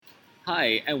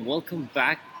Hi, and welcome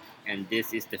back. And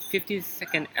this is the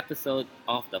 52nd episode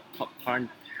of the Popcorn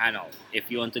Panel. If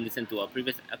you want to listen to our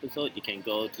previous episode, you can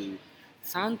go to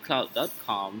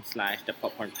soundcloud.com/the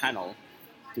popcorn panel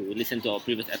to listen to our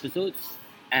previous episodes.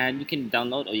 And you can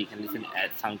download or you can listen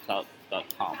at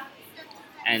soundcloud.com.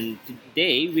 And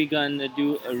today we're gonna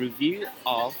do a review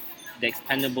of the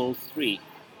Expendables 3.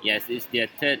 Yes, it's the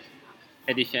third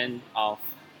edition of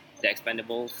the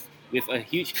Expendables with a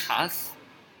huge cast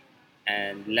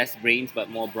and less brains but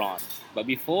more brawn. But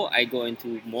before I go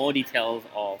into more details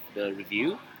of the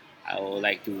review, I would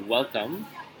like to welcome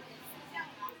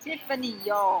Tiffany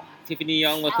Yong. Tiffany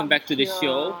Yong. Welcome back to the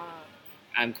show.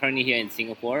 I'm currently here in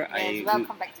Singapore. Yes,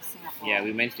 welcome back to Singapore. Yeah,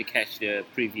 we managed to catch the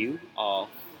preview of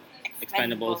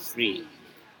Expendables 3.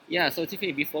 Yeah, so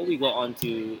Tiffany, before we go on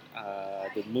to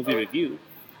the movie review,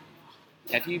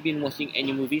 have you been watching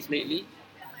any movies lately?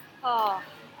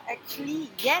 Actually,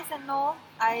 yes and no.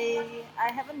 I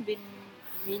haven't been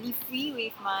really free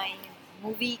with my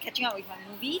catching up with my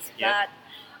movies. Yep.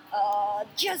 But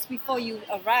just before you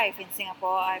arrive in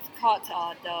Singapore, I've caught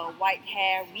the White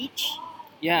Hair Witch.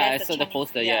 Yeah, That's I saw the Chinese-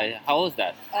 poster. Yeah. How was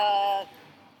that?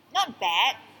 Not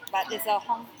bad, but I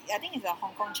think it's a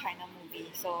Hong Kong China movie,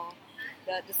 so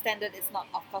the standard is not,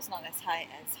 of course, not as high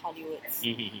as Hollywood's.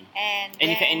 Mm-hmm. And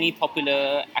Any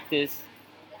popular actors?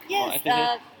 yes,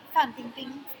 actresses? Fan Ting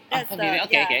Ting. That's Fan Ting Ting,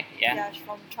 okay, yeah. Yeah,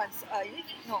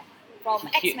 from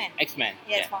X-Men. X-Men.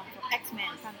 Yes, Yeah. from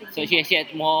X-Men. Fan Ting So Ting.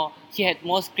 she had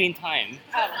more screen time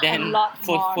A than lot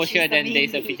more. for She's sure the than main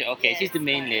Days of lead. Future. Okay, Yes, she's the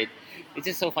main correct. lead. It's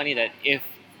just so funny that if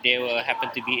they were happen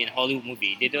to be in Hollywood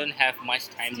movie, they don't have much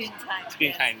time.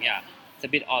 Screen time. Yeah, it's a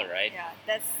bit odd, right? Yeah,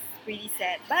 that's pretty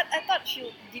sad. But I thought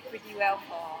she did pretty well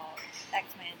for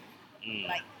X-Men. Mm.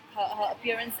 Like her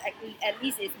appearance at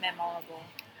least is memorable.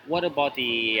 What about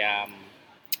the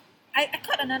I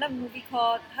caught another movie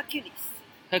called Hercules.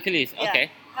 Hercules? Yeah. Okay,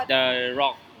 the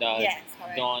Rock, Yes,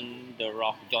 correct. John the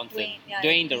Rock Johnson, Dwayne, yeah,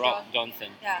 Dwayne the Rock John-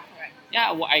 Johnson. Yeah, correct.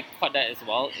 Yeah, well, I caught that as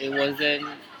well. It wasn't.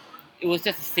 It was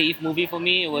just a safe movie for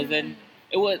me. It wasn't.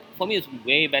 It was for me. It was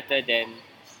way better than.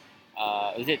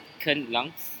 Was it Ken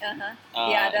Lung's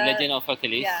Legend of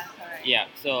Hercules? Yeah, correct. Yeah.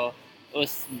 So it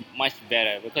was much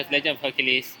better because Legend of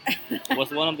Hercules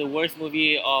was one of the worst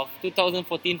movie of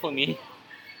 2014 for me.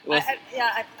 It was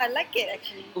I like it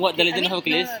actually. What, the Legend of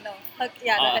Hercules? No. The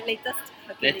latest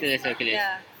Hercules. Latest Hercules.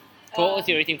 Yeah. So what was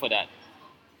your rating for that?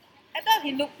 I thought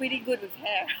he looked pretty good with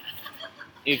hair.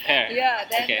 With hair. Yeah.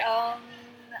 Then Okay.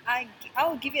 I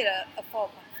will give it a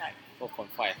 4.5.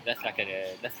 4.5. That's like an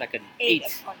 8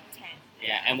 8. upon 10.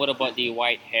 Yeah. And what about the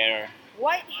white hair?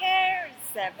 White hair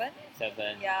 7.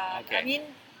 7. Yeah. Okay. I mean,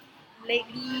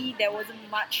 lately there wasn't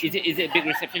much. Is it a big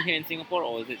reception here in Singapore,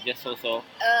 or is it just so? For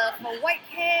white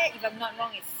hair, if I'm not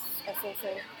wrong, it's a so-so.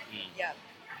 Mm. Yeah.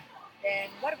 Then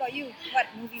what about you? What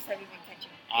movies have you been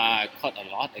catching? I caught a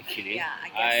lot actually. Yeah, I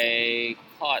guess I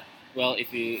caught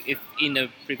if in the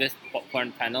previous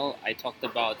popcorn panel I talked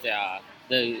about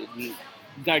the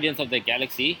Guardians of the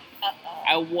Galaxy.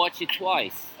 I watched it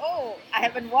twice. Oh, I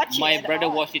haven't watched it. My at brother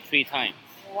all. watched it 3 times.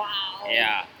 Wow.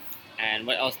 Yeah. And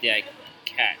what else did I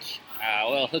catch?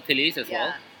 Hercules as well.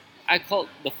 Yeah. I called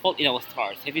The Fault in Our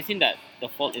Stars. Have you seen that? The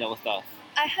Fault in Our Stars.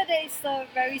 I heard that it's a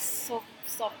very soppy.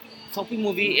 Soppy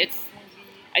movie.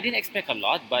 I didn't expect a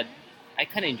lot, but I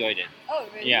kind of enjoyed it. Oh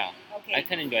really? Yeah. Okay. I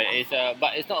kind of enjoyed it.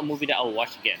 But it's not a movie that I'll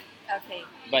watch again. Okay.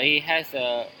 But it has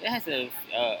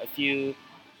a few.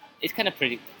 It's kind of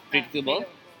predictable,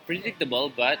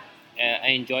 but I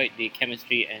enjoyed the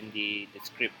chemistry and the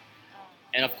script.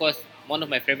 And of course, one of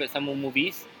my favorite summer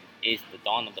movies is The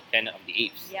Dawn of the Planet of the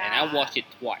Apes, and I Yeah. watched it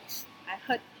twice.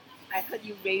 I heard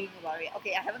you raving about it.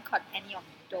 Okay, I haven't caught any of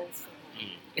those.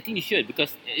 I think you should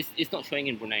because it's not showing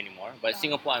in Brunei anymore. But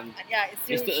Singapore, Yeah,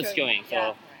 it's still showing. So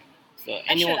Yeah, so correct.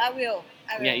 anyone, I will.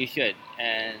 yeah, you should.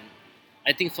 And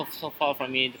I think so far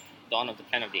from me, The Dawn of the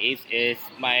Planet of the Apes is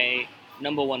my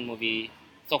number 1 movie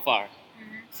so far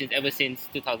ever since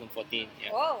 2014. Yeah.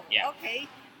 Oh, Yeah. okay.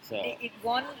 So It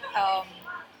won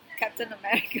Captain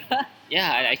America.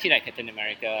 yeah, I actually like Captain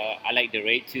America. I like The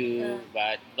Raid too,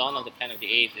 but Dawn of the Planet of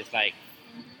the Apes is like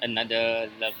another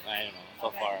love. I don't know. So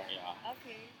Okay. far, yeah.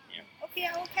 Okay. Yeah. Okay,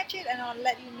 I will catch it and I'll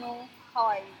let you know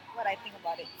what I think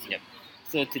about it. Yep.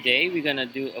 So today we're gonna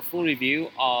do a full review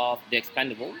of the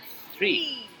Expendables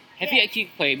 3. Have you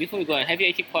actually before we go on? Have you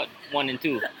actually caught 1 and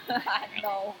 2?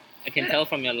 No. I can tell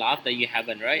from your laugh that you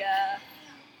haven't, right? Yeah.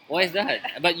 Why is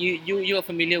that? But you are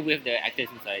familiar with the actors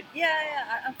inside.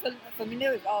 Yeah. I'm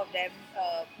familiar with all of them.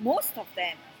 Most of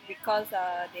them, because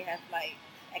they have like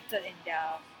acted in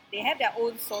they have their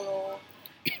own solo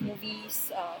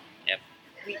movies. Yep.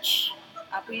 Which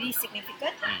are pretty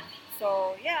significant.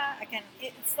 So yeah, I can.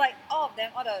 It's like all of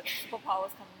them, all the superpowers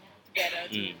coming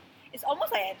together. It's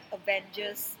almost like an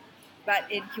Avengers,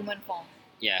 but in human form.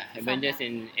 Yeah, Avengers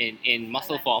Somehow. in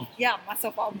muscle form. Yeah, muscle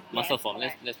form. Muscle yes, form.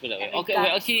 correct. Let's put it that way. And with Okay, well,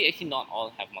 guns. actually, not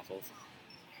all have muscles.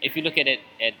 If you look at it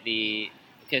at the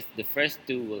because the first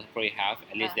two will probably have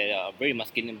at least they are very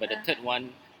muscular, but the third one,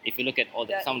 if you look at all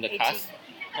The some of the aging. cast,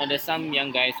 there's some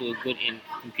young guys who are good in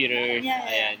computers.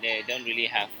 Yeah. They don't really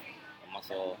have a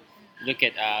muscle. Look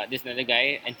at this another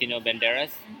guy, Antonio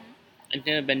Banderas.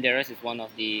 Antonio Banderas is one of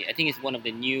the I think he's one of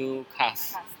the new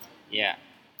cast. Yeah,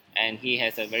 and he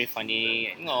has a very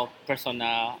funny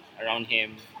persona around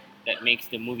him that makes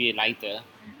the movie lighter.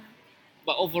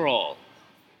 But overall,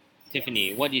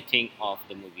 Tiffany, what do you think of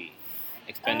the movie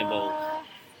Expendables?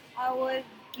 I would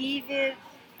give it.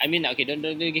 I mean, okay, don't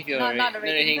give your not a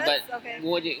rating but first, okay.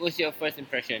 what's your first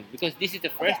impression? Because this is the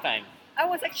first time. I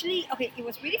was actually okay. It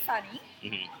was really funny.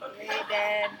 Mm-hmm. Okay,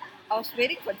 then I was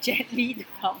waiting for Jet Li to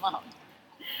come out.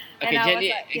 Okay, And I Jet was Li.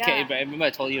 like, Okay, yeah. but I remember I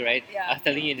told you right. Yeah. I was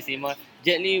telling you in the cinema.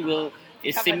 Jet Li is Become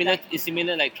a similar dynamo. is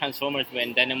similar like Transformers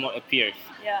when Dynamo appears.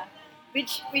 Yeah,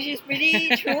 which is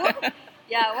pretty true.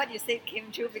 Yeah, what you said came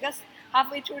true because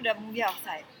halfway through the movie, I was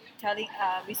like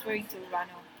whispering to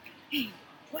Rano, "Hey,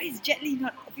 why is Jet Li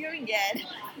not appearing yet?"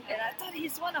 And I thought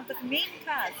he's one of the main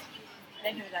cast.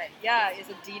 Then he was like, "Yeah, it's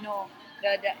a Dino,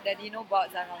 the Dino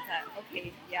bots." And I was like,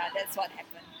 "Okay, yeah, that's what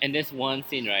happened." And there's one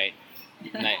scene, right?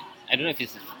 Like I don't know if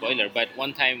it's a spoiler, but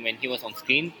one time when he was on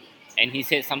screen and he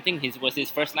said something, his was his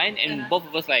first line, and both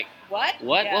of us like, What?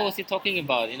 What Yeah. What was he talking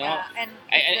about? You know, Yeah, and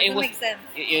it doesn't was make sense.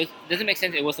 it doesn't make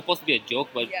sense. It was supposed to be a joke,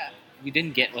 but Yeah. we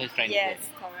didn't get what he's trying Yes, to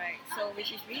say. correct. So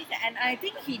which is really sad. And I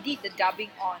think he did the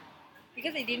dubbing on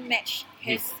because it didn't match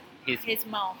his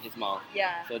mouth. His mouth.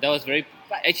 Yeah. So that was very.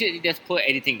 But Actually, there's poor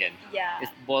editing then. yeah. It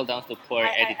boiled down to poor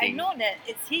I editing. know that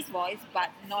it's his voice, but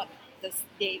not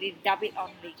they dub it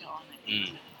on later on. I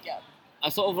think. Yeah.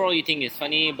 So overall, you think it's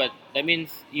funny, but that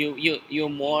means you're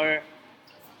more.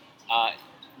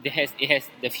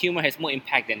 The humor has more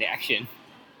impact than the action.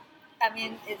 I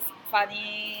mean, it's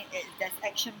funny. There's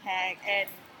action packed, and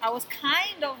I was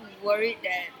kind of worried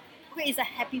that okay, it's a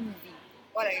happy movie.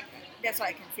 That's what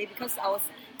I can say because I was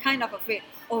kind of afraid.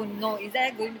 Oh no, is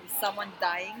there going to be someone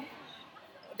dying?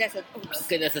 That's a oops.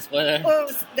 Okay, that's a spoiler.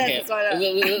 Oops, that's a spoiler.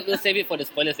 We'll save it for the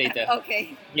spoilers later.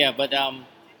 Okay. Yeah, but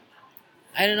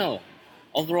I don't know.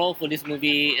 Overall, for this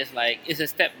movie, it's a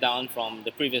step down from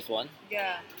the previous one.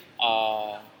 Yeah.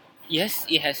 Yes,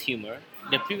 it has humor.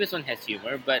 The previous one has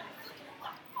humor, but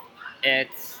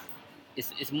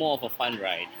it's more of a fun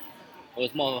ride. It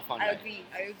was more of a fun ride.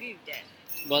 I agree with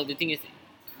that. Well, the thing is,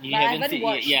 you But I haven't haven't seen.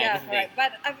 watched. Yeah, Yeah, that's the thing. correct.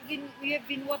 But we have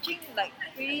been watching like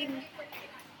pretty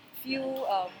few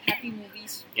happy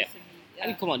movies Yeah. recently. I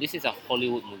mean, come on, this is a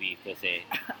Hollywood movie per se,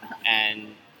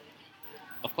 and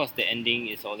of course, the ending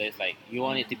is always like you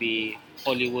want it to be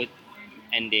Hollywood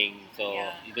ending, so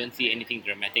Yeah. you don't see anything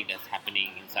dramatic that's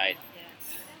happening inside.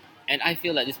 Yes. And I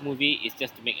feel like this movie is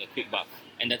just to make a quick buck,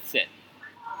 and that's it.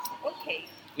 Okay.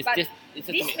 It's But just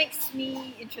to this make- makes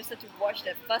me interested to watch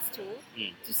the first two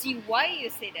to see why you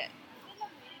say that.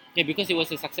 Yeah, because it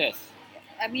was a success.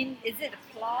 I mean, is it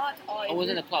a plot or? It is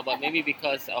wasn't it... a plot, but maybe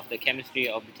because of the chemistry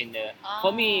of between the.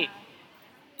 For me,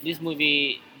 this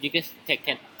movie, you just take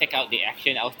out the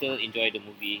action. I'll still enjoy the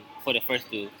movie for the first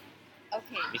two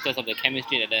Okay. because of the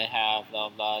chemistry that they have. Blah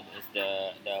blah. There's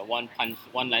the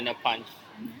one liner punch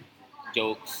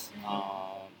jokes,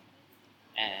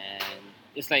 and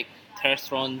it's like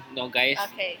testosterone, guys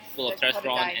Okay. full of For the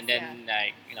testosterone, guys, and then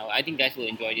I think guys will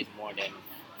enjoy this more than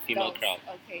female Girls, crowd.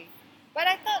 Okay. But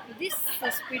I thought this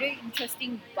was pretty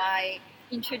interesting by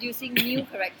introducing new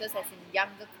characters as in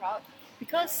younger crowd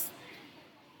because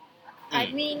I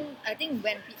mean I think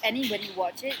when anybody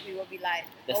watch it we will be like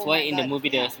That's oh why my in the God. movie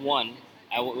there's one.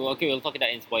 We'll talk about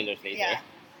that in spoilers later. Yeah.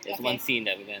 There's Okay. one scene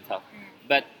that we're gonna talk.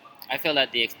 But I feel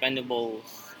that the Expendables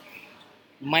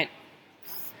might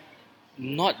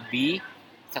not be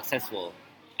successful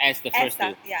as the first two.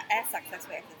 As successful as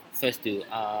the first. First two.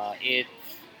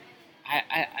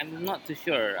 I'm not too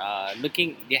sure.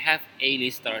 They have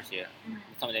A-list stars here.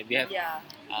 Some of them. We have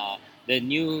the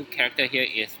new character here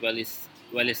is Willis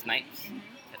Snipes.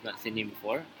 I've not seen him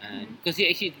before, and because he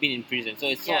actually been in prison, so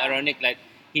it's so Yeah. ironic. Like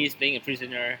he's playing a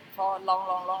prisoner For a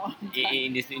long time.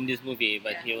 in this movie,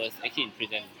 but he was actually in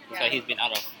prison, so Yeah. he's been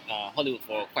out of Hollywood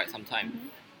for quite some time.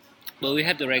 But we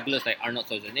have the regulars like Arnold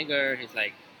Schwarzenegger.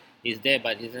 He's there,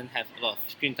 but he doesn't have a lot of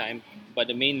screen time. But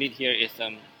the main lead here is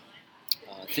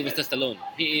Sylvester Stallone.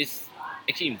 He is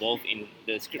actually involved in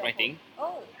the script writing.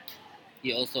 Oh.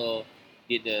 He also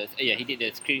did he did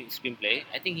the screenplay.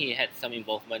 I think he had some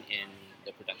involvement in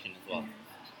the production as well.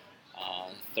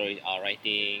 story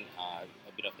writing,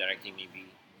 a bit of directing maybe.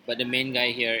 But the main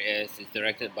guy here is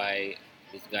directed by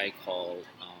this guy called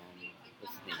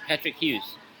what's his name? Patrick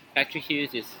Hughes. Patrick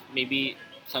Hughes is maybe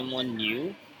someone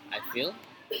new, I feel,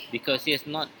 because he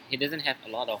doesn't have a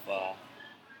lot of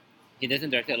he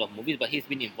doesn't direct a lot of movies, but he's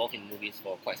been involved in movies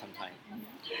for quite some time.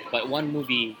 But one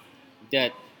movie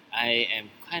that I am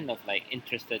kind of like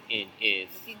interested in is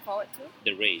Looking forward to.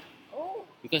 The Raid, Oh,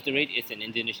 because The Raid is an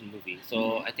Indonesian movie.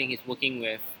 So I think he's working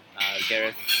with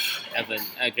Gareth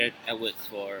Gareth Edwards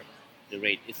for The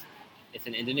Raid. It's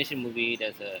an Indonesian movie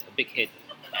that's a big hit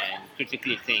and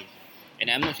critically acclaimed. And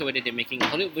I'm not sure whether they're making a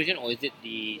Hollywood version or is it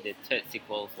the third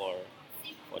sequel for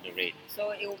The Raid.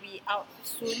 so it will be out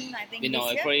soon, I think, You know,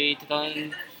 this year. probably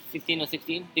 2015 or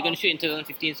 16. They're going to shoot in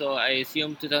 2015, so I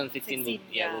assume 2016 will 16,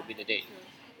 yeah. will be the date.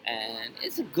 True. And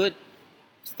it's a good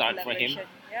start for him. Collaboration,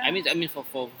 yeah. I mean,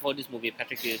 for this movie,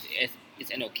 Patrick Hughes,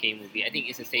 it's an okay movie. I think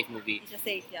it's a safe movie. It's a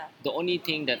safe, yeah. The only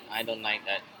thing that I don't like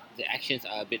that the actions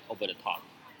are a bit over the top.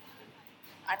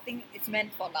 I think it's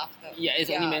meant for laughter. Yeah, it's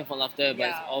only meant for laughter, but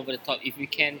it's Yeah. over the top. If you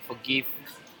can forgive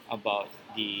about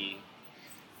the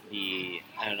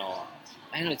I don't know,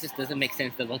 it just doesn't make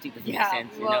sense. The logic doesn't Yeah, make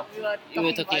sense. we You know, were we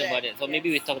were talking about it. So maybe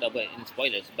we Yes. talked about it in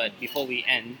spoilers. But before we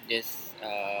end this,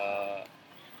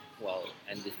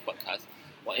 end this podcast,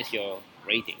 what is your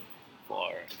rating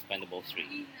for Expendables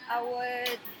 3? I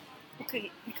would.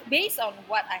 Okay, based on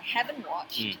what I haven't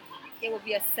watched, it would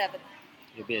be a 7.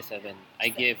 It'll be a 7. I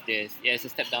give this. Yeah, it's a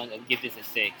step down. I'll give this a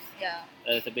 6. Yeah,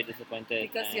 I was a bit disappointed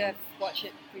because you and have watched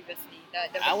it previously.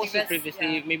 The I watched it previous-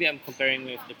 previously. yeah. Maybe I'm comparing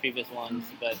with the previous ones,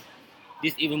 but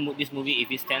this movie,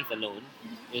 if it stands alone,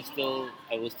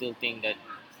 I will still think that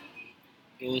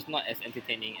it was not as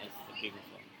entertaining as the previous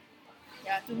one.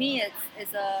 Yeah, to me,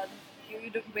 it's a you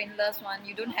don't brainless one.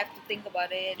 You don't have to think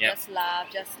about it. Yep. Just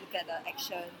laugh. Just look at the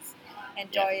actions,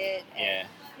 enjoy it. And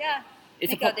yeah,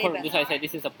 It's a make your day popcorn. better. That's why I said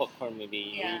this is a popcorn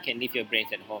movie. Yeah. You can leave your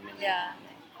brains at home. And Yeah,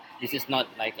 This is not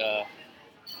like a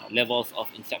levels of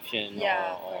Inception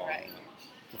Yeah, or correct.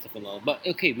 Christopher Nolan. But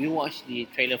okay, we watched the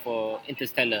trailer for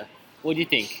Interstellar. What do you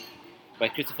think? By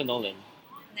Christopher Nolan.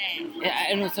 nah. Yeah, I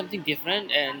don't know, something different,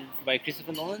 and by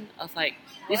Christopher Nolan, I was like,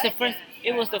 this is the What? first.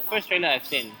 It was the first trailer I've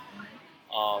seen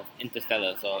of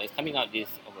Interstellar, so it's coming out this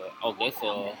August.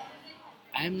 So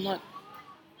I'm not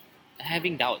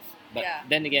having doubts, but Yeah.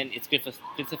 then again, it's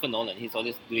Christopher Nolan. He's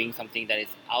always doing something that is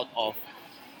out of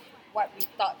What we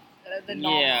thought the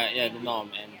norm. the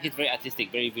norm, and he's very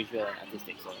artistic, very visual and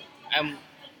artistic. So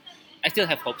I still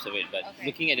have hopes of it, but Okay.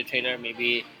 looking at the trailer,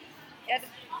 maybe Yeah,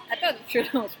 I thought the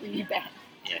trailer was really bad.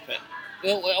 yeah. But,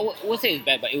 well, I won't say it's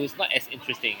bad, but it was not as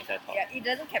interesting as I thought. Yeah, it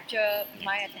doesn't capture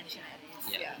my attention at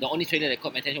least. Yeah. Yeah. The only trailer that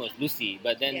caught my attention was Lucy,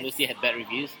 but then Yes. Lucy had bad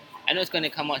reviews. I know it's going to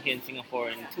come out here in Singapore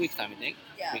in 2 weeks' time, I think.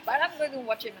 Yeah, Weeks but time. I'm going to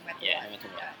watch it no matter Yeah, what. no matter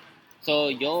what. Yeah. So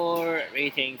your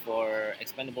rating for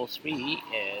Expendables 3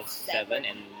 is 7 7.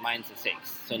 and mine's a 6.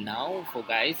 So now, for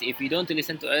guys, if you don't want to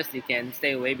listen to us, you can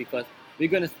stay away because we're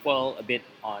going to spoil a bit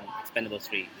on Expendables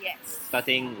 3, Yes.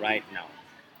 starting right now.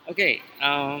 Okay,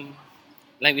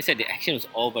 like we said, the action was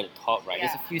over the top, right?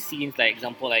 There's Yeah. a few scenes, like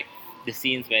example, like the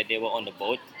scenes where they were on the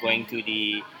boat going to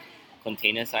the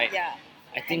container site. Yeah.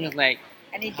 I think it's like,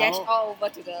 And it How- dashed all over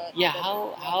to the. yeah, to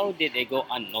the- how did they go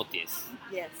unnoticed?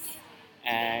 Yes.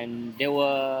 And there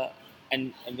were,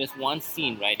 and there's one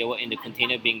scene, right? They were in the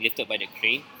container being lifted by the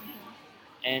crane,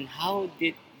 and how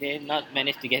did they not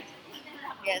manage to get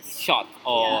Yes. shot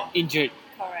or Yeah. injured?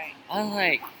 Correct. I was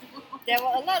like, There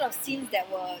were a lot of scenes that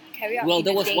were carried out. well, in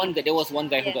there the was day. one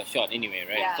guy who Yes. got shot anyway,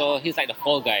 right? Yeah. So he's like the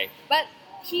fall guy. But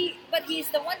he's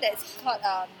the one that's caught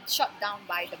shot down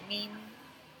by the main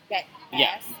bad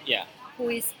Yeah, ass yeah, who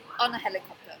is on a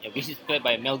helicopter. yeah. Which is played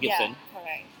by Mel Gibson. Yeah,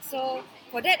 correct. So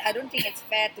for that, I don't think it's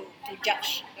fair to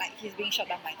judge like he's being shot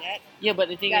down by that. Yeah, but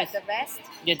the thing Yeah, is, the rest,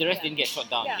 yeah, the rest yeah. didn't get shot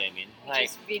down. Yeah. You know what I mean? which Like,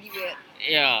 is really weird.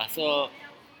 yeah, so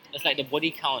it's like the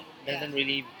body count doesn't Yeah.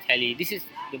 really tally. This is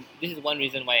one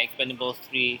reason why Expendables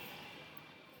 3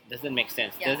 doesn't make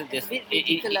sense. Yeah, Doesn't it's just a bit it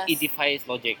ridiculous. defies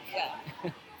logic. Yeah,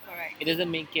 correct. It doesn't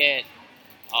make it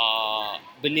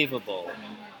believable.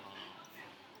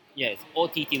 Yes,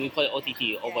 OTT. We call it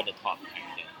OTT, over Yeah. the top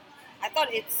action. I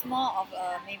thought it's more of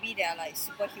maybe they're like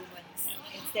superhumans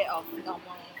instead of normal.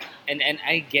 And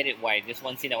I get it why. There's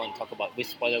one scene I want to talk about, which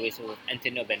spoiler was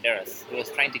Antonio Banderas. He was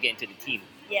trying to get into the team,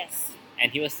 Yes.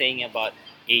 and he was saying about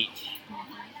age.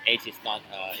 Age is not.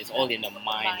 It's all in the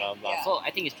mind. Blah blah. Yeah. So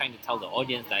I think he's trying to tell the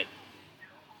audience that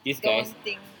these Don't guys,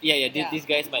 think. these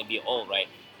guys might be old, right?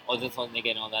 Arnold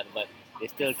Schwarzenegger and all that, but they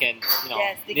still can,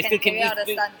 Yes, they can still carry out the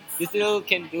they, stunts. they still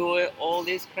can do all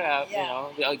this crap, Yeah.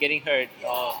 without getting hurt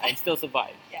Yeah. and still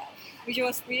survive. Yeah. which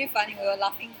was pretty funny. We were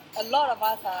laughing. A lot of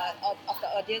us of the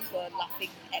audience were laughing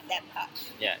at that part.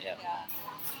 Yeah. Yeah.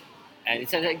 And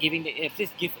instead of giving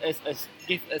please give us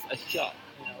a shot.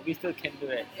 We still can do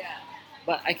it. Yeah.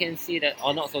 But I can see that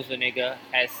Arnold Schwarzenegger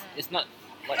it's not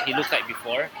what he looks like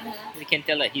before. You can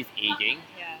tell that he's aging.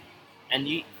 Yeah. And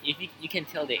you can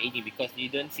tell they're aging because you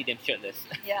don't see them shirtless.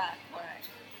 Yeah, correct.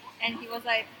 And he was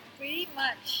like pretty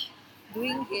much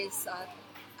doing his,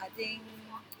 I think,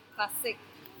 classic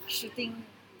shooting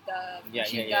the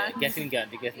machine gun. The gasoline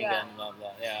gun, blah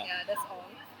blah. Yeah, that's all.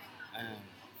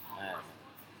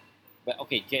 But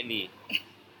okay, Jet Li,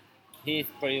 he's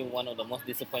probably one of the most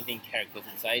disappointing characters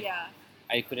inside. Yeah.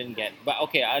 I couldn't get, but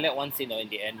okay, I like one scene in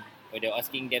the end where they're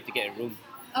asking them to get a room.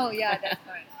 Oh yeah, that's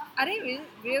right. Are they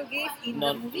real gays in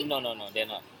the movie? No, they're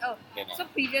not. Oh, They're not. so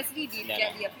previously did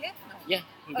Jet Li appear? No. Yeah,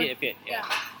 he did appear. Yeah.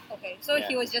 Okay, so Yeah.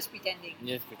 he was just pretending.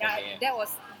 Just pretending. That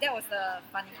was the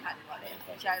funny part about it,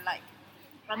 which I like.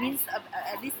 That means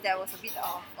at least there was a bit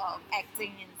of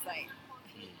acting inside.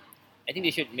 I think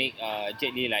they should make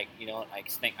Jet Li like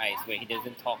Snake Eyes, where he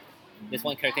doesn't talk. There's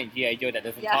one character in G.I. Joe that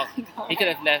doesn't talk. He could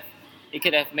have left. He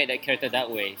could have made that character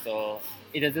that way, so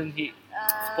it doesn't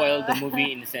spoil the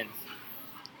movie in a sense.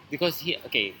 Because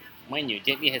mind you,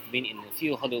 Jet Li has been in a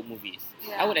few Hollywood movies.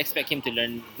 Yeah. I would expect him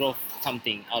to grow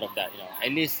something out of that.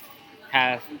 At least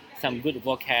have some good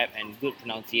vocab and good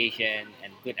pronunciation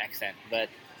and good accent. But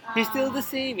he's still the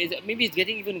same. Maybe it's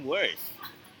getting even worse.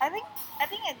 I think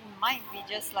it might be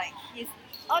just like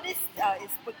all this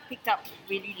is picked up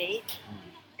really late.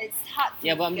 It's hard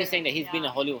to but I'm just saying that he's been a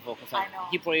Hollywood focus. I know.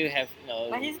 He probably have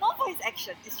But he's known for his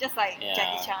action. It's just like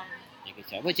Jackie Chan.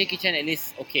 But Jackie Chan at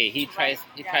least he tries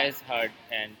hard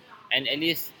and at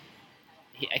least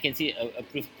I can see a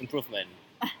improvement.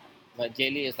 But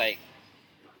Jet Li is like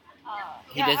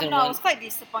I was quite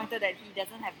disappointed that he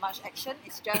doesn't have much action.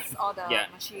 It's just all the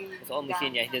machine. It's all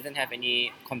machine. Yeah, he doesn't have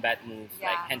any combat moves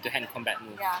like hand-to-hand combat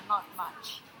moves. Yeah, not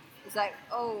much. It's like,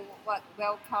 oh, what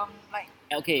welcome, like.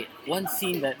 Okay, one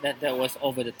scene that was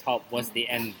over the top was the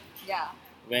end. Yeah.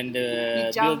 When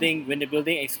the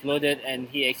building exploded and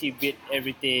he actually beat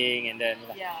everything and then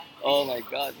oh my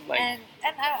god, like. And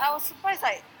I was surprised,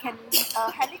 like, can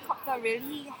a helicopter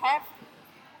really have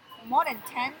more than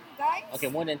 10 guys? Okay,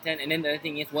 more than 10. And then the other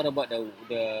thing is, what about the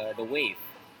wave,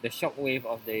 the shock wave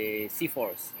of the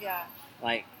C-Force? Yeah.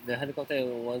 Like, the helicopter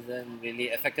wasn't really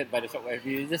affected by the shock wave.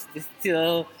 It was just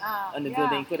still on the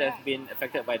building. Could have been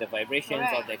affected by the vibrations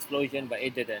of the explosion, but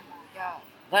it didn't. Yeah.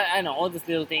 But I know, all these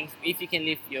little things, if you can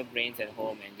leave your brains at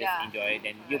home and just enjoy it,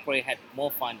 then you probably had more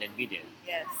fun than we did.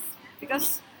 Yes.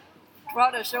 Because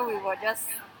throughout the show, we were just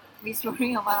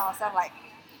whispering among ourselves, like,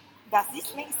 does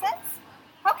this make sense?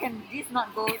 How can this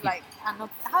not go like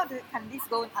can this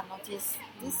go unnoticed?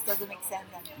 This doesn't make sense.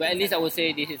 But at least I would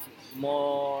say this is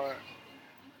more.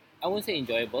 I wouldn't say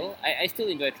enjoyable. I still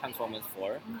enjoy Transformers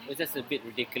 4. It's just a bit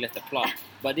ridiculous, the plot.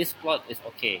 But this plot is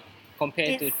okay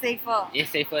compared to. Safer.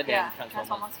 It's safer than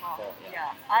Transformers 4.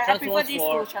 Yeah. I prefer these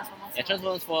two Transformers 4. Yeah,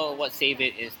 Transformers 4. What saved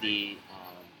it is the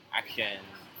action,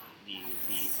 the.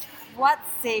 What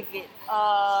saved it?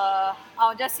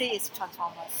 I'll just say it's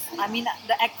Transformers. I mean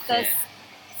the actors. Yeah.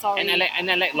 Sorry. And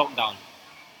I like Lockdown.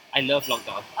 I love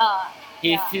Lockdown.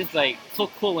 He's like so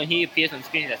cool when he appears on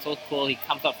screen. He's like so cool. He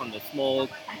comes out from the smoke.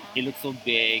 He looks so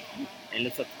big and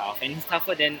looks so tough. And he's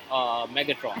tougher than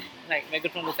Megatron. Like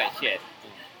Megatron looks like shit.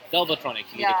 Galvatron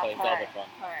actually. They call him Galvatron.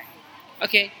 Correct.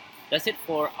 Okay, that's it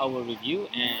for our review.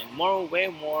 And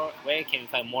where can we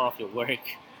find more of your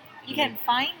work? You can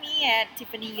find me at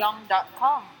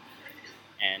tiffanyyong.com.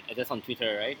 And that's on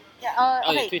Twitter, right?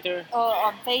 Yeah. Twitter.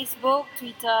 On Facebook,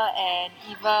 Twitter, and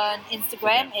even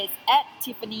Instagram is at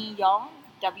Tiffany Yong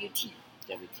WT.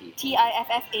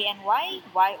 TIFFANY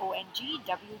YONG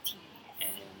WT.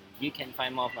 And you can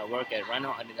find more of my work at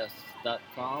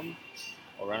ranoadidas.com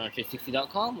or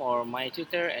rano360.com or my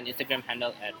Twitter and Instagram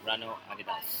handle at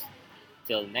ranoadidas.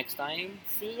 Till next time.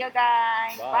 See you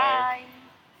guys. Bye.